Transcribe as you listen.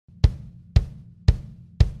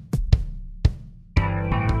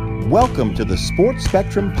Welcome to the Sports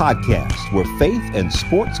Spectrum Podcast, where faith and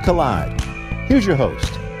sports collide. Here's your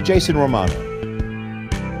host, Jason Romano.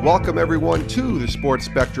 Welcome, everyone, to the Sports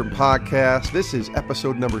Spectrum Podcast. This is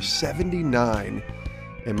episode number 79,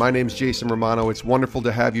 and my name is Jason Romano. It's wonderful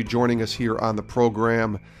to have you joining us here on the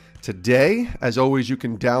program today. As always, you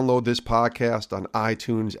can download this podcast on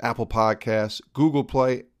iTunes, Apple Podcasts, Google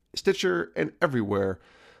Play, Stitcher, and everywhere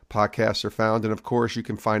podcasts are found. And of course, you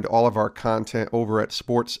can find all of our content over at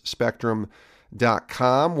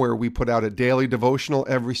sportsspectrum.com, where we put out a daily devotional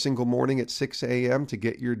every single morning at 6 a.m. to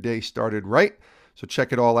get your day started right. So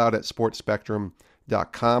check it all out at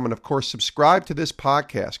sportsspectrum.com. And of course, subscribe to this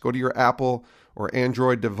podcast. Go to your Apple or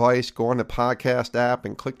Android device, go on the podcast app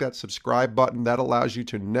and click that subscribe button. That allows you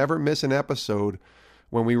to never miss an episode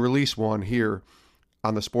when we release one here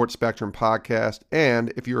on the Sports Spectrum Podcast.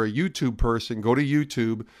 And if you're a YouTube person, go to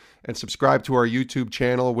YouTube and subscribe to our YouTube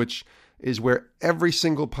channel, which is where every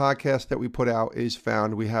single podcast that we put out is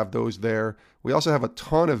found. We have those there. We also have a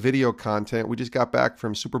ton of video content. We just got back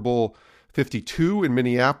from Super Bowl 52 in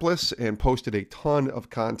Minneapolis and posted a ton of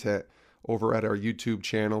content over at our YouTube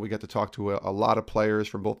channel. We got to talk to a lot of players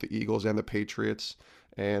from both the Eagles and the Patriots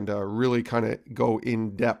and really kind of go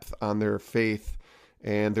in depth on their faith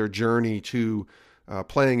and their journey to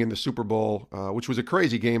playing in the Super Bowl, which was a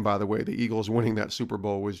crazy game, by the way. The Eagles winning that Super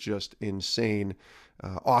Bowl was just insane.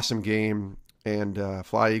 Awesome game, and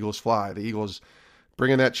fly, Eagles, fly. The Eagles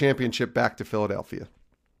bringing that championship back to Philadelphia.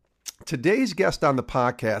 Today's guest on the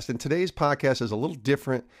podcast, and today's podcast is a little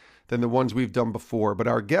different than the ones we've done before, but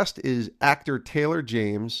our guest is actor Taylor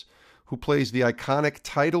James, who plays the iconic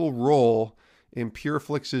title role in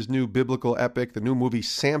PureFlix's new biblical epic, the new movie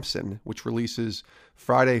SAMSON, which releases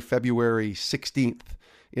Friday, February 16th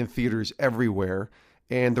in theaters everywhere.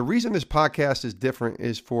 And the reason this podcast is different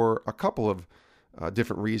is for a couple of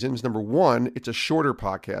different reasons. Number one, it's a shorter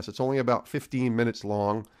podcast. It's only about 15 minutes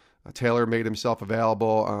long. Taylor made himself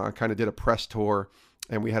available, kind of did a press tour,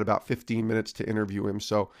 and we had about 15 minutes to interview him.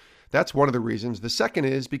 So that's one of the reasons. The second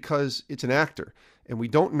is because it's an actor, and we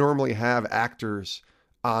don't normally have actors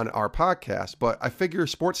on our podcast, but I figure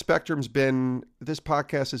Sports Spectrum's this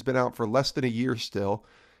podcast has been out for less than a year still,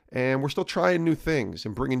 and we're still trying new things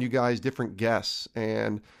and bringing you guys different guests,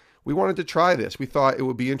 and we wanted to try this. We thought it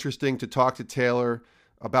would be interesting to talk to Taylor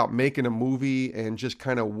about making a movie and just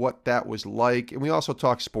kind of what that was like, and we also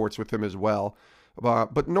talk sports with him as well.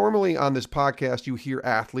 But normally on this podcast, you hear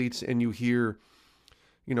athletes and you hear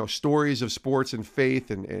stories of sports and faith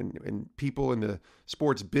and people in the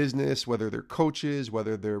sports business, whether they're coaches,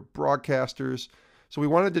 whether they're broadcasters. So we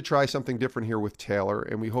wanted to try something different here with Taylor,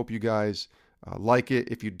 and we hope you guys like it.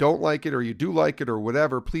 If you don't like it or you do like it or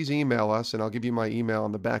whatever, please email us, and I'll give you my email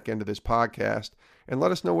on the back end of this podcast, and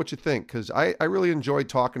let us know what you think, because I really enjoyed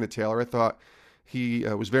talking to Taylor. I thought he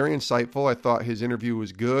was very insightful. I thought his interview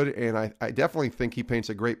was good, and I definitely think he paints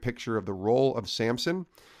a great picture of the role of Samson.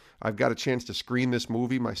 I've got a chance to screen this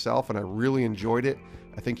movie myself, and I really enjoyed it.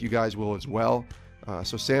 I think you guys will as well.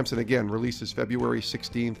 So SAMSON, again, releases February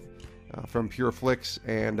 16th from PureFlix,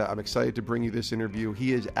 and I'm excited to bring you this interview.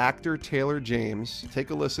 He is actor Taylor James.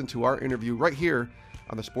 Take a listen to our interview right here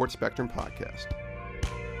on the Sports Spectrum Podcast.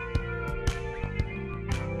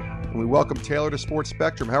 And we welcome Taylor to Sports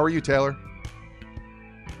Spectrum. How are you, Taylor?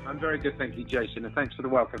 I'm very good, thank you, Jason, and thanks for the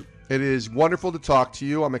welcome. It is wonderful to talk to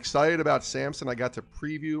you. I'm excited about SAMSON. I got to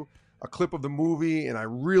preview a clip of the movie, and I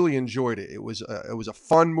really enjoyed it. It was a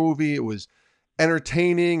fun movie. It was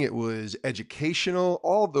entertaining. It was educational.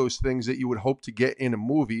 All of those things that you would hope to get in a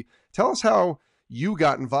movie. Tell us how you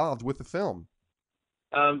got involved with the film.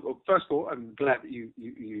 Well, first of all, I'm glad that you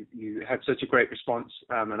had such a great response,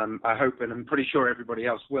 and I hope, and I'm pretty sure everybody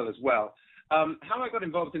else will as well. How I got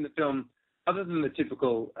involved in the film, other than the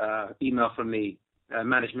typical email from the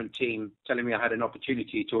management team telling me I had an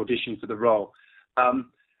opportunity to audition for the role,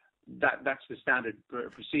 that's the standard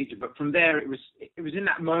procedure. But from there, it was in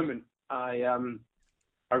that moment I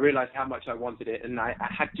realized how much I wanted it, and I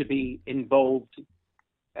had to be involved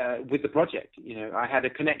with the project. I had a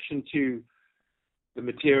connection to the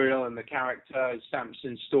material and the character,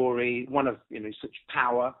 Samson's story, one of such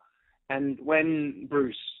power. And when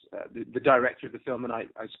Bruce, the director of the film, and I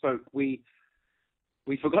spoke, we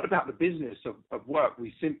forgot about the business of work.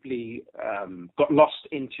 We simply got lost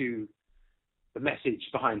into the message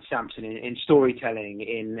behind Samson in storytelling,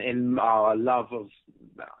 in our love of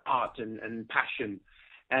art and passion.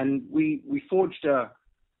 And we forged a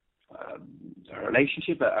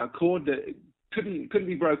relationship, a chord that couldn't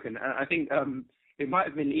be broken. And I think it might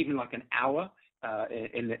have been even like an hour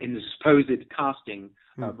in the supposed casting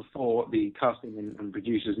before the casting and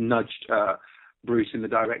producers nudged Bruce in the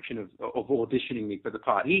direction of auditioning me for the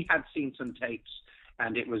part. He had seen some tapes,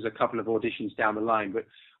 and it was a couple of auditions down the line. But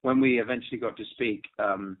when we eventually got to speak,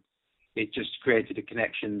 it just created a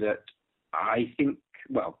connection that I think,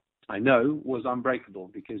 well, I know was unbreakable,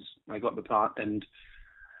 because I got the part, and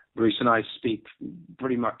Bruce and I speak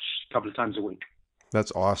pretty much a couple of times a week.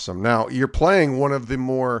 That's awesome. Now, you're playing one of the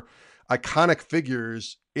more iconic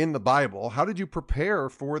figures in the Bible. How did you prepare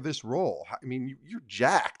for this role? I mean, you're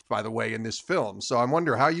jacked, by the way, in this film. So I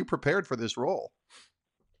wonder how you prepared for this role.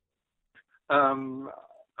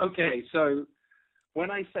 Okay, so when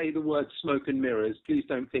I say the word smoke and mirrors, please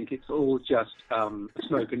don't think it's all just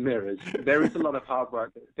smoke and mirrors. There is a lot of hard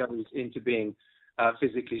work that goes into being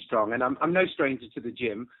physically strong, and I'm no stranger to the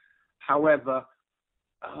gym. However,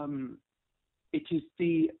 it is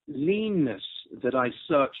the leanness that I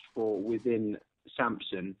searched for within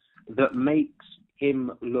Samson that makes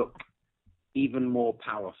him look even more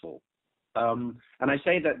powerful. And I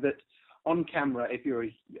say that on camera, if you're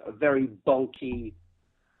a very bulky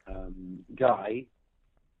guy,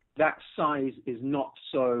 that size is not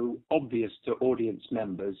so obvious to audience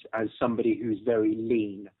members as somebody who's very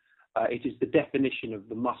lean. It is the definition of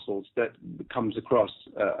the muscles that comes across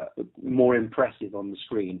more impressive on the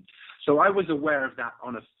screen. So I was aware of that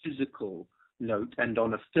on a physical note and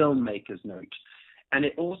on a filmmaker's note. And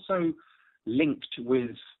it also linked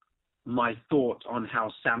with my thought on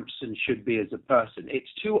how Samson should be as a person. It's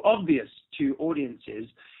too obvious to audiences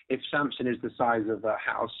if Samson is the size of a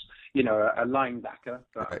house, you know, a linebacker.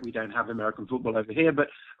 Right. We don't have American football over here, but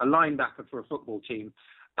a linebacker for a football team,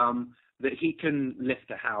 that he can lift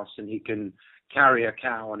a house and he can carry a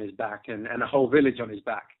cow on his back and a whole village on his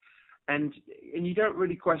back. And you don't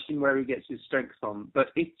really question where he gets his strength from. But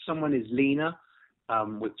if someone is leaner,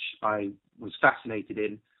 which I was fascinated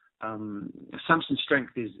in, Samson's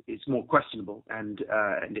strength is more questionable, and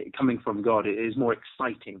it, coming from God, it is more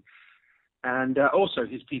exciting. And also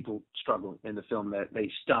his people struggle in the film.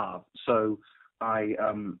 They starve. So I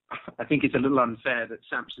think it's a little unfair that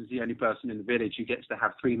Samson's the only person in the village who gets to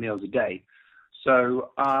have 3 meals a day. So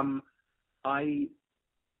I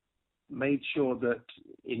made sure that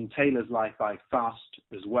in Taylor's life I fast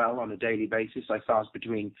as well on a daily basis. I fast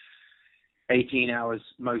between 18 hours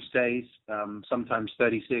most days, sometimes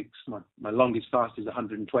 36. My longest fast is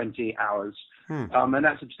 120 hours, and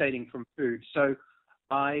that's abstaining from food. So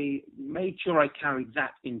I made sure I carried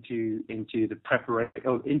that into the preparation,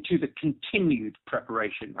 into the continued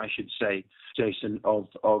preparation, I should say, Jason, of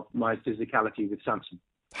my physicality with Samson.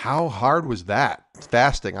 How hard was that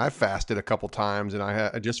fasting? I fasted a couple times, and I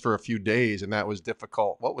had just for a few days, and that was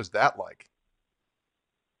difficult. What was that like?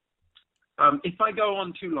 If I go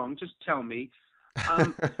on too long, just tell me.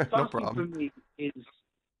 No problem.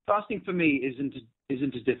 Fasting for me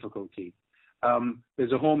isn't a difficulty.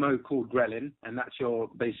 There's a hormone called ghrelin, and that's your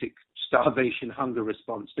basic starvation hunger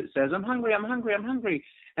response that says, I'm hungry, I'm hungry, I'm hungry.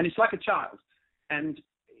 And it's like a child. And,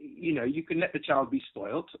 you know, you can let the child be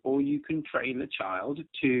spoilt, or you can train the child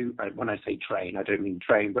to, when I say train, I don't mean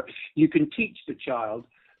train, but you can teach the child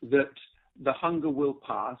that the hunger will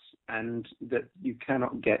pass and that you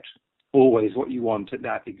cannot get always what you want at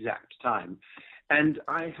that exact time. And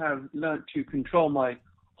I have learned to control my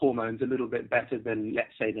hormones a little bit better than,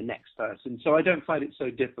 let's say, the next person. So I don't find it so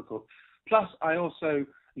difficult. Plus, I also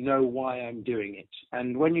know why I'm doing it.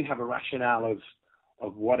 And when you have a rationale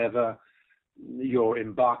of whatever you're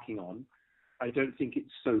embarking on, I don't think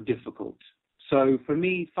it's so difficult. So for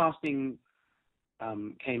me, fasting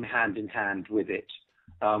came hand in hand with it.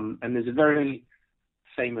 And there's a very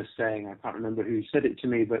famous saying, I can't remember who said it to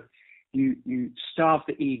me, but you starve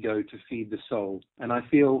the ego to feed the soul. And I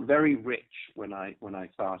feel very rich when I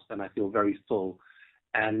fast, and I feel very full.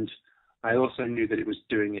 And I also knew that it was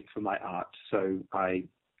doing it for my art. So I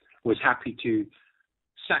was happy to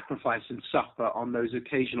sacrifice and suffer on those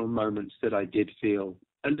occasional moments that I did feel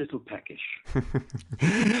a little peckish.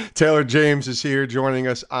 Taylor James is here joining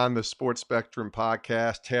us on the Sports Spectrum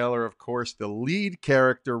podcast. Taylor, of course, the lead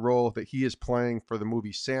character role that he is playing for the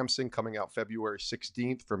movie Samson, coming out February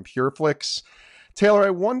 16th from PureFlix. Taylor,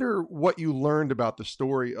 I wonder what you learned about the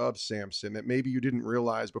story of Samson that maybe you didn't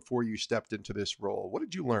realize before you stepped into this role. What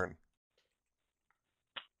did you learn?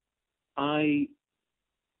 I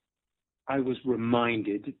was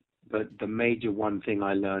reminded, but the major one thing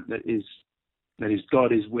I learned that is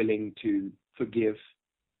God is willing to forgive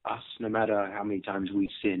us no matter how many times we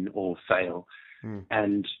sin or fail.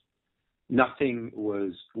 And nothing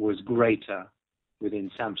was greater within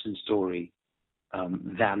Samson's story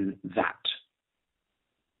than that.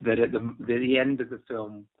 That at the end of the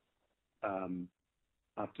film,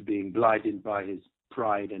 after being blinded by his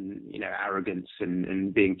pride and, you know, arrogance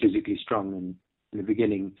and being physically strong in the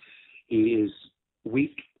beginning, he is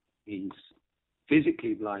weak, he's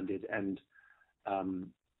physically blinded, and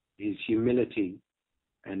his humility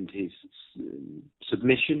and his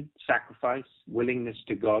submission, sacrifice, willingness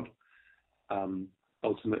to God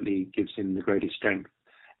ultimately gives him the greatest strength.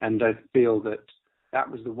 And I feel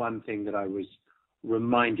that was the one thing that I was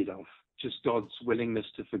reminded of, just God's willingness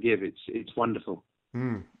to forgive. It's wonderful.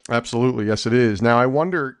 Absolutely. Yes, it is. Now, I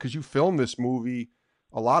wonder, because you filmed this movie,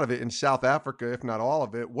 a lot of it in South Africa, if not all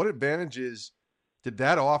of it, what advantages did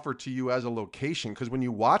that offer to you as a location? Because when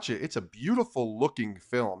you watch it, it's a beautiful looking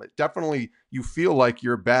film. It definitely, you feel like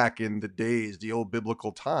you're back in the days, the old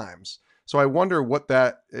biblical times. So I wonder what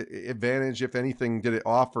that advantage, if anything, did it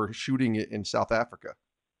offer shooting it in South Africa?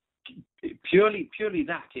 Purely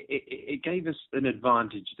that. It gave us an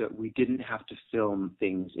advantage that we didn't have to film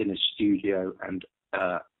things in a studio and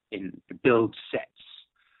in build sets.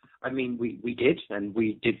 I mean, we did, and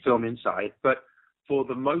we did film inside, but for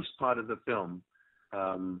the most part of the film,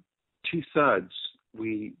 2/3,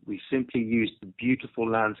 we simply used the beautiful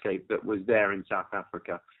landscape that was there in South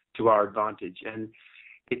Africa to our advantage. And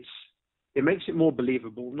it makes it more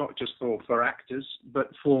believable, not just for actors,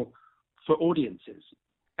 but for audiences.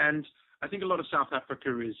 And I think a lot of South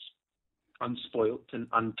Africa is unspoilt and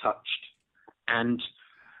untouched. And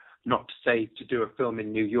not to say to do a film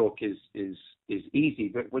in New York is easy,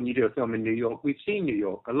 but when you do a film in New York, we've seen New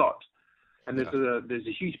York a lot. And there's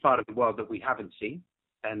a huge part of the world that we haven't seen,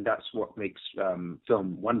 and that's what makes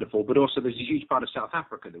film wonderful. But also there's a huge part of South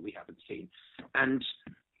Africa that we haven't seen. And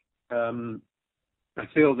I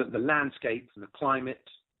feel that the landscape and the climate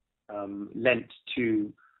lent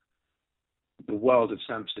to the world of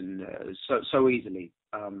Samson so easily.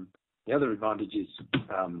 The other advantage is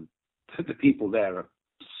that the people there are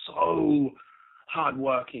so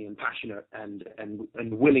hardworking and passionate and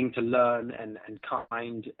willing to learn and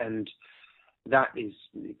kind, and that is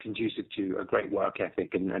conducive to a great work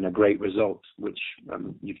ethic and a great result, which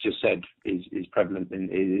you've just said is prevalent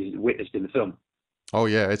and is witnessed in the film. Oh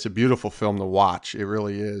yeah, it's a beautiful film to watch. It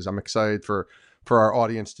really is. I'm excited for our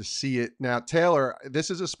audience to see it. Now, Taylor, this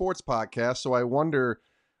is a sports podcast, so I wonder,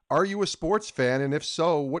 are you a sports fan? And if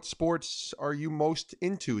so, what sports are you most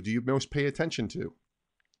into? Do you most pay attention to?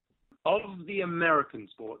 Of the American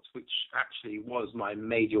sports, which actually was my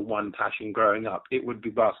major one passion growing up, it would be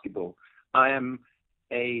basketball. I am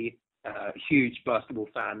a huge basketball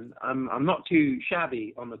fan. I'm not too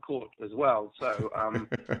shabby on the court as well, so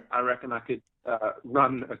I reckon I could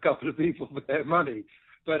run a couple of people for their money.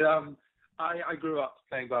 But I grew up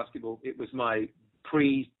playing basketball. It was my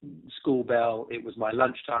pre-school bell. It was my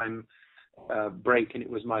lunchtime break, and it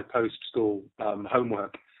was my post-school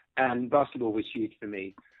homework. And basketball was huge for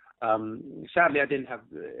me. Sadly, I didn't have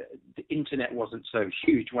the internet wasn't so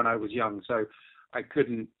huge when I was young, so I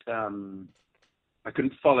couldn't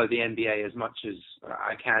follow the NBA as much as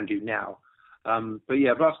I can do now. But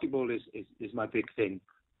yeah, basketball is my big thing,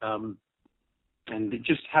 and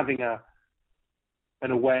just having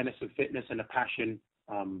an awareness of fitness and a passion.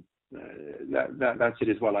 That's it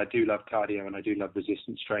as well. I do love cardio and I do love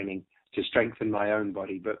resistance training to strengthen my own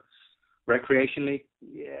body, but recreationally,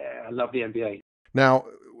 yeah, I love the NBA. Now,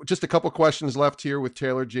 just a couple questions left here with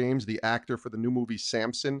Taylor James, the actor for the new movie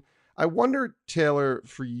Samson. I wonder, Taylor,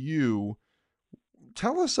 for you,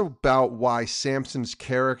 tell us about why Samson's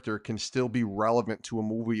character can still be relevant to a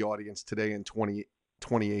movie audience today in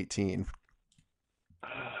 2018.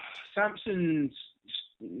 Samson's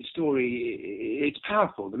story, it's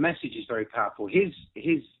powerful. The message is very powerful. His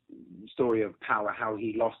story of power, how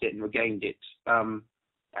he lost it and regained it,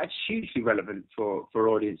 that's hugely relevant for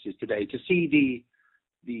audiences today. To see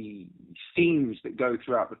the themes that go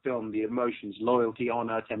throughout the film, the emotions, loyalty,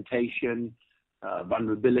 honor, temptation,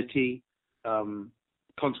 vulnerability,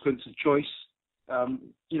 consequence of choice.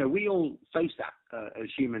 We all face that as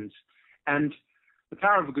humans, and the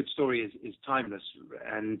power of a good story is timeless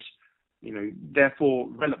and therefore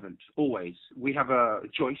relevant always. We have a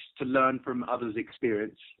choice to learn from others'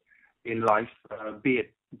 experience in life, be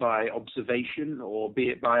it by observation or be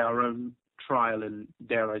it by our own trial and,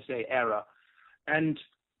 dare I say, error. And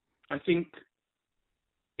I think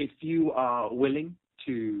if you are willing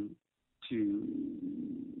to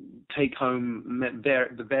take home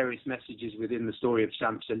the various messages within the story of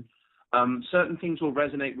Samson, certain things will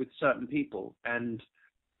resonate with certain people, and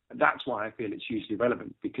that's why I feel it's hugely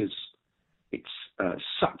relevant, because it's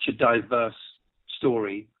such a diverse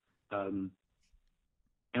story, and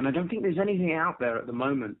I don't think there's anything out there at the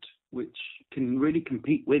moment which can really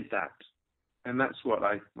compete with that, and that's what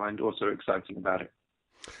I find also exciting about it.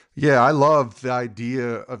 Yeah, I love the idea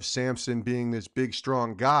of Samson being this big,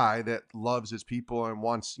 strong guy that loves his people and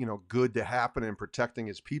wants, good to happen and protecting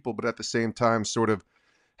his people, but at the same time, sort of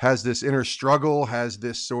has this inner struggle, has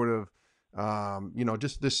this sort of,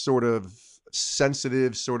 just this sort of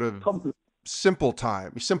sensitive, sort of simple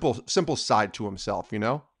side to himself,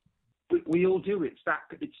 We all do. It's that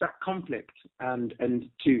conflict, and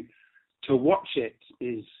to watch it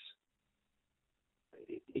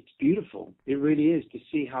it's beautiful. It really is, to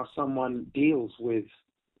see how someone deals with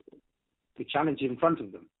the challenge in front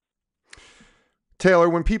of them. Taylor,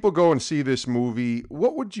 when people go and see this movie,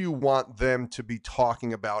 what would you want them to be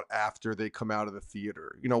talking about after they come out of the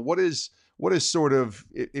theater? What is sort of,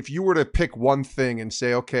 if you were to pick one thing and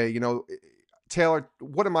say, okay, Taylor,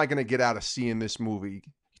 what am I going to get out of seeing this movie?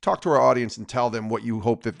 Talk to our audience and tell them what you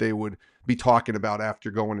hope that they would be talking about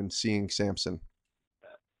after going and seeing Samson.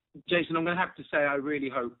 Jason, I'm going to have to say I really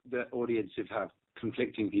hope that audiences have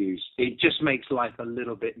conflicting views. It just makes life a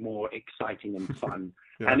little bit more exciting and fun.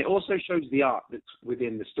 Yeah. And it also shows the art that's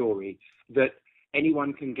within the story, that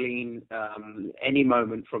anyone can glean any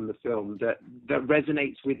moment from the film that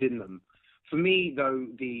resonates within them. For me, though,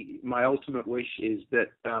 my ultimate wish is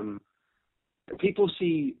that people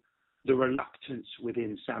see the reluctance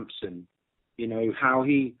within Samson, how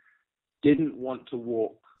he didn't want to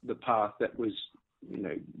walk the path that was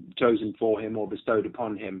chosen for him or bestowed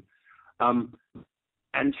upon him,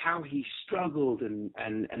 and how he struggled and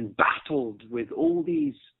battled with all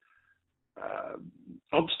these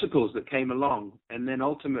obstacles that came along, and then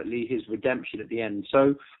ultimately his redemption at the end.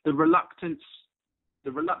 So the reluctant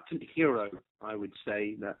hero, I would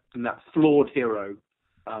say, that flawed hero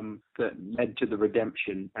that led to the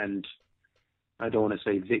redemption, and I don't want to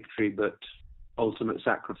say victory, but ultimate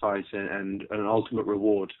sacrifice and an ultimate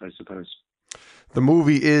reward, I suppose. The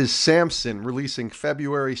movie is Samson, releasing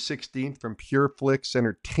February 16th from PureFlix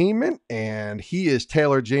Entertainment, and he is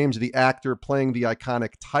Taylor James, the actor playing the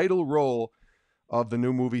iconic title role of the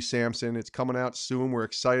new movie Samson. It's coming out soon. We're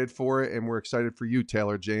excited for it, and we're excited for you,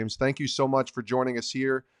 Taylor James. Thank you so much for joining us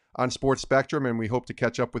here on Sports Spectrum, and we hope to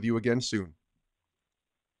catch up with you again soon.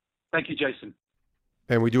 Thank you, Jason.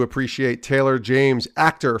 And we do appreciate Taylor James,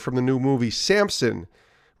 actor from the new movie Samson,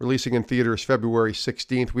 releasing in theaters February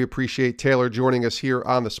 16th. We appreciate Taylor joining us here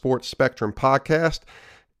on the Sports Spectrum podcast.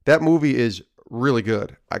 That movie is really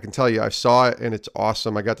good. I can tell you, I saw it and it's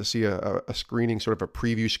awesome. I got to see a screening, sort of a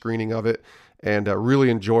preview screening of it, and really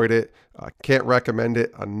enjoyed it. Can't recommend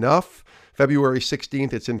it enough. February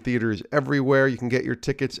 16th, it's in theaters everywhere. You can get your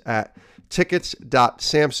tickets at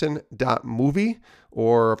tickets.samson.movie,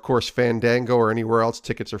 or of course Fandango, or anywhere else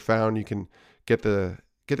tickets are found. You can get the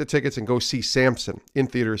tickets and go see Samson in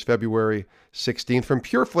theaters February 16th from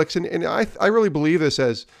PureFlix. And I really believe this,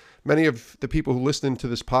 as many of the people who listen to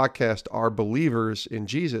this podcast are believers in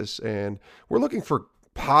Jesus, and we're looking for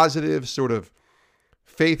positive, sort of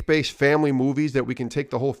faith-based family movies that we can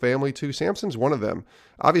take the whole family to. Samson's one of them.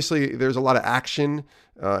 Obviously, there's a lot of action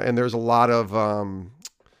and there's a lot of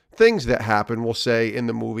things that happen, we'll say, in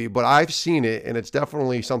the movie, but I've seen it, and it's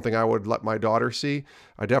definitely something I would let my daughter see.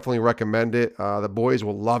 I definitely recommend it. The boys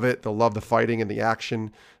will love it. They'll love the fighting and the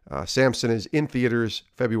action. Samson is in theaters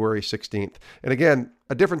February 16th. And again,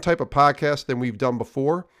 a different type of podcast than we've done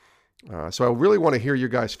before. So I really want to hear your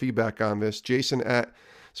guys' feedback on this. Jason at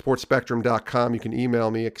sportspectrum.com. You can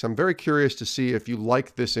email me, because I'm very curious to see if you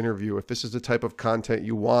like this interview, if this is the type of content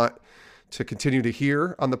you want to continue to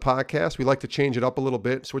hear on the podcast. We like to change it up a little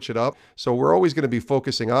bit, switch it up. So we're always going to be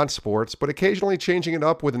focusing on sports, but occasionally changing it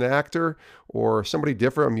up with an actor or somebody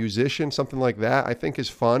different, a musician, something like that, I think is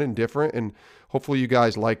fun and different. And hopefully you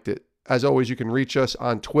guys liked it. As always, you can reach us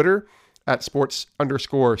on Twitter at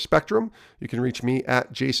sports_spectrum. You can reach me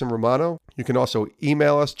at Jason Romano. You can also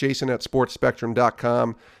email us,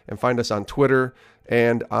 jason@sportspectrum.com, and find us on Twitter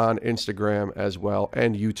and on Instagram as well,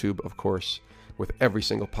 and YouTube, of course, with every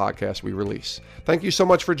single podcast we release. Thank you so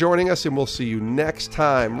much for joining us, and we'll see you next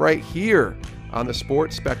time right here on the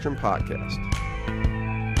Sports Spectrum podcast.